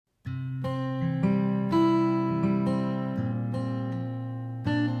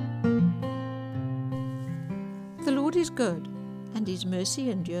Lord is good, and His mercy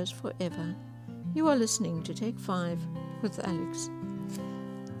endures forever. You are listening to Take 5 with Alex.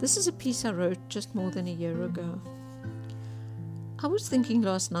 This is a piece I wrote just more than a year ago. I was thinking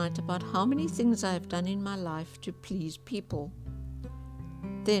last night about how many things I have done in my life to please people.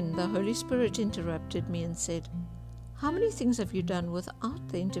 Then the Holy Spirit interrupted me and said, "How many things have you done without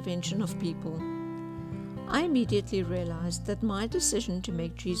the intervention of people?" I immediately realized that my decision to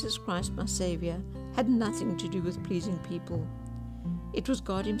make Jesus Christ my Savior had nothing to do with pleasing people. It was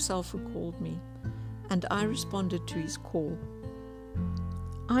God Himself who called me, and I responded to His call.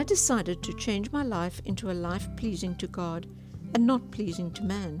 I decided to change my life into a life pleasing to God and not pleasing to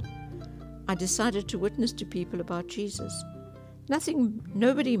man. I decided to witness to people about Jesus.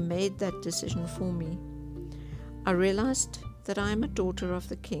 Nobody made that decision for me. I realized that I am a daughter of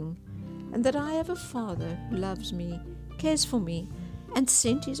the King, and that I have a Father who loves me, cares for me, and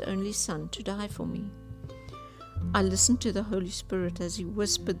sent His only Son to die for me. I listened to the Holy Spirit as He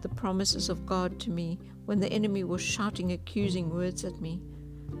whispered the promises of God to me when the enemy was shouting accusing words at me.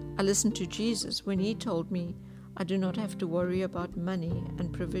 I listened to Jesus when He told me I do not have to worry about money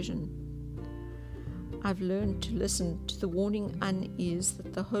and provision. I've learned to listen to the warning unease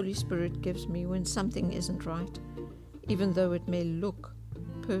that the Holy Spirit gives me when something isn't right, even though it may look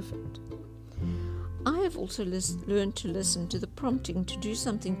perfect. I have also learned to listen to the prompting to do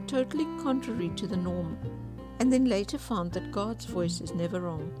something totally contrary to the norm, and then later found that God's voice is never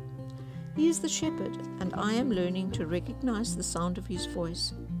wrong. He is the shepherd, and I am learning to recognize the sound of His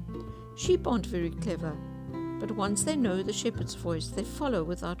voice. Sheep aren't very clever, but once they know the shepherd's voice, they follow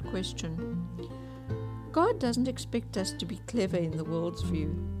without question. God doesn't expect us to be clever in the world's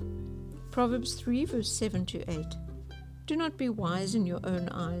view. Proverbs 3 verse 7 to 8. Do not be wise in your own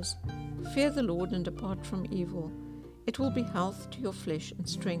eyes. Fear the Lord and depart from evil. It will be health to your flesh and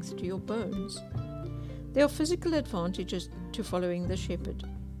strength to your bones. There are physical advantages to following the shepherd.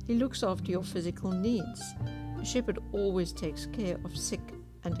 He looks after your physical needs. A shepherd always takes care of sick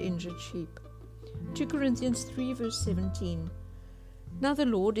and injured sheep. 2 Corinthians 3 verse 17. Now the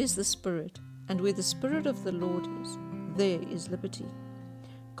Lord is the Spirit, and where the Spirit of the Lord is, there is liberty.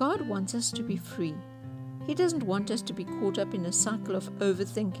 God wants us to be free. He doesn't want us to be caught up in a cycle of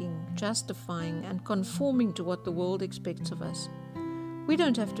overthinking, justifying, and conforming to what the world expects of us. We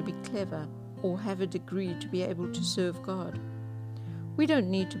don't have to be clever or have a degree to be able to serve God. We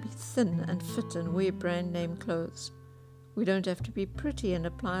don't need to be thin and fit and wear brand name clothes. We don't have to be pretty and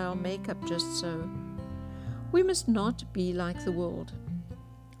apply our makeup just so. We must not be like the world.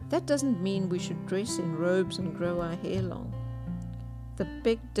 That doesn't mean we should dress in robes and grow our hair long. The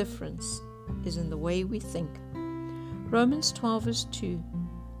big difference is in the way we think. Romans 12 verse 2.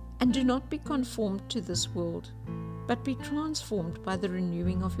 And do not be conformed to this world, but be transformed by the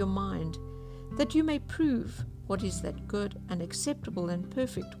renewing of your mind, that you may prove what is that good and acceptable and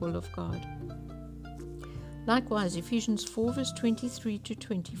perfect will of God. Likewise, Ephesians 4 verse 23 to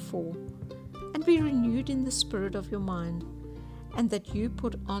 24. And be renewed in the spirit of your mind, and that you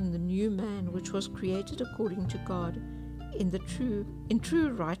put on the new man which was created according to God, in true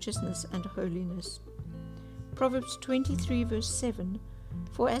righteousness and holiness. Proverbs 23 verse 7.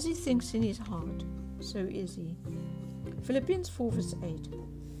 For as he thinks in his heart, so is he. Philippians 4 verse 8.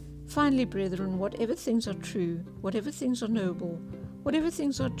 Finally, brethren, whatever things are true, whatever things are noble, whatever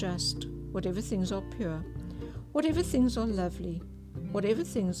things are just, whatever things are pure, whatever things are lovely, whatever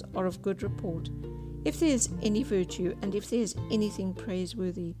things are of good report, if there is any virtue and if there is anything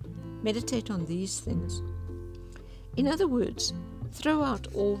praiseworthy, meditate on these things. In other words, throw out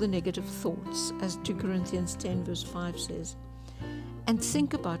all the negative thoughts, as 2 Corinthians 10 verse 5 says, and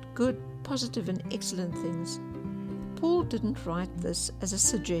think about good, positive, and excellent things. Paul didn't write this as a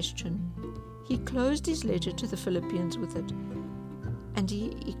suggestion. He closed his letter to the Philippians with it, and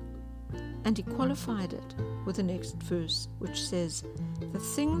he qualified it with the next verse, which says, the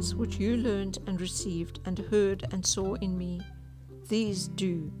things which you learned and received and heard and saw in me, these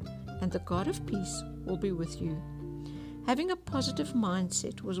do, and the God of peace will be with you. Having a positive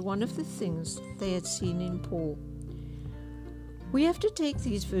mindset was one of the things they had seen in Paul. We have to take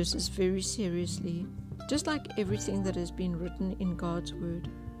these verses very seriously, just like everything that has been written in God's Word.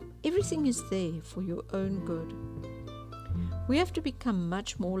 Everything is there for your own good. We have to become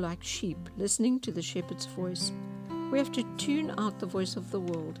much more like sheep, listening to the shepherd's voice. We have to tune out the voice of the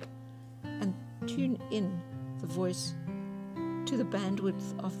world and tune in the voice to the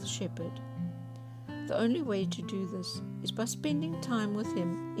bandwidth of the shepherd. The only way to do this is by spending time with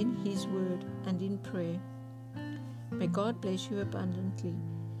Him in His Word and in prayer. May God bless you abundantly,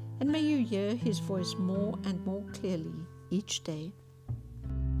 and may you hear His voice more and more clearly each day.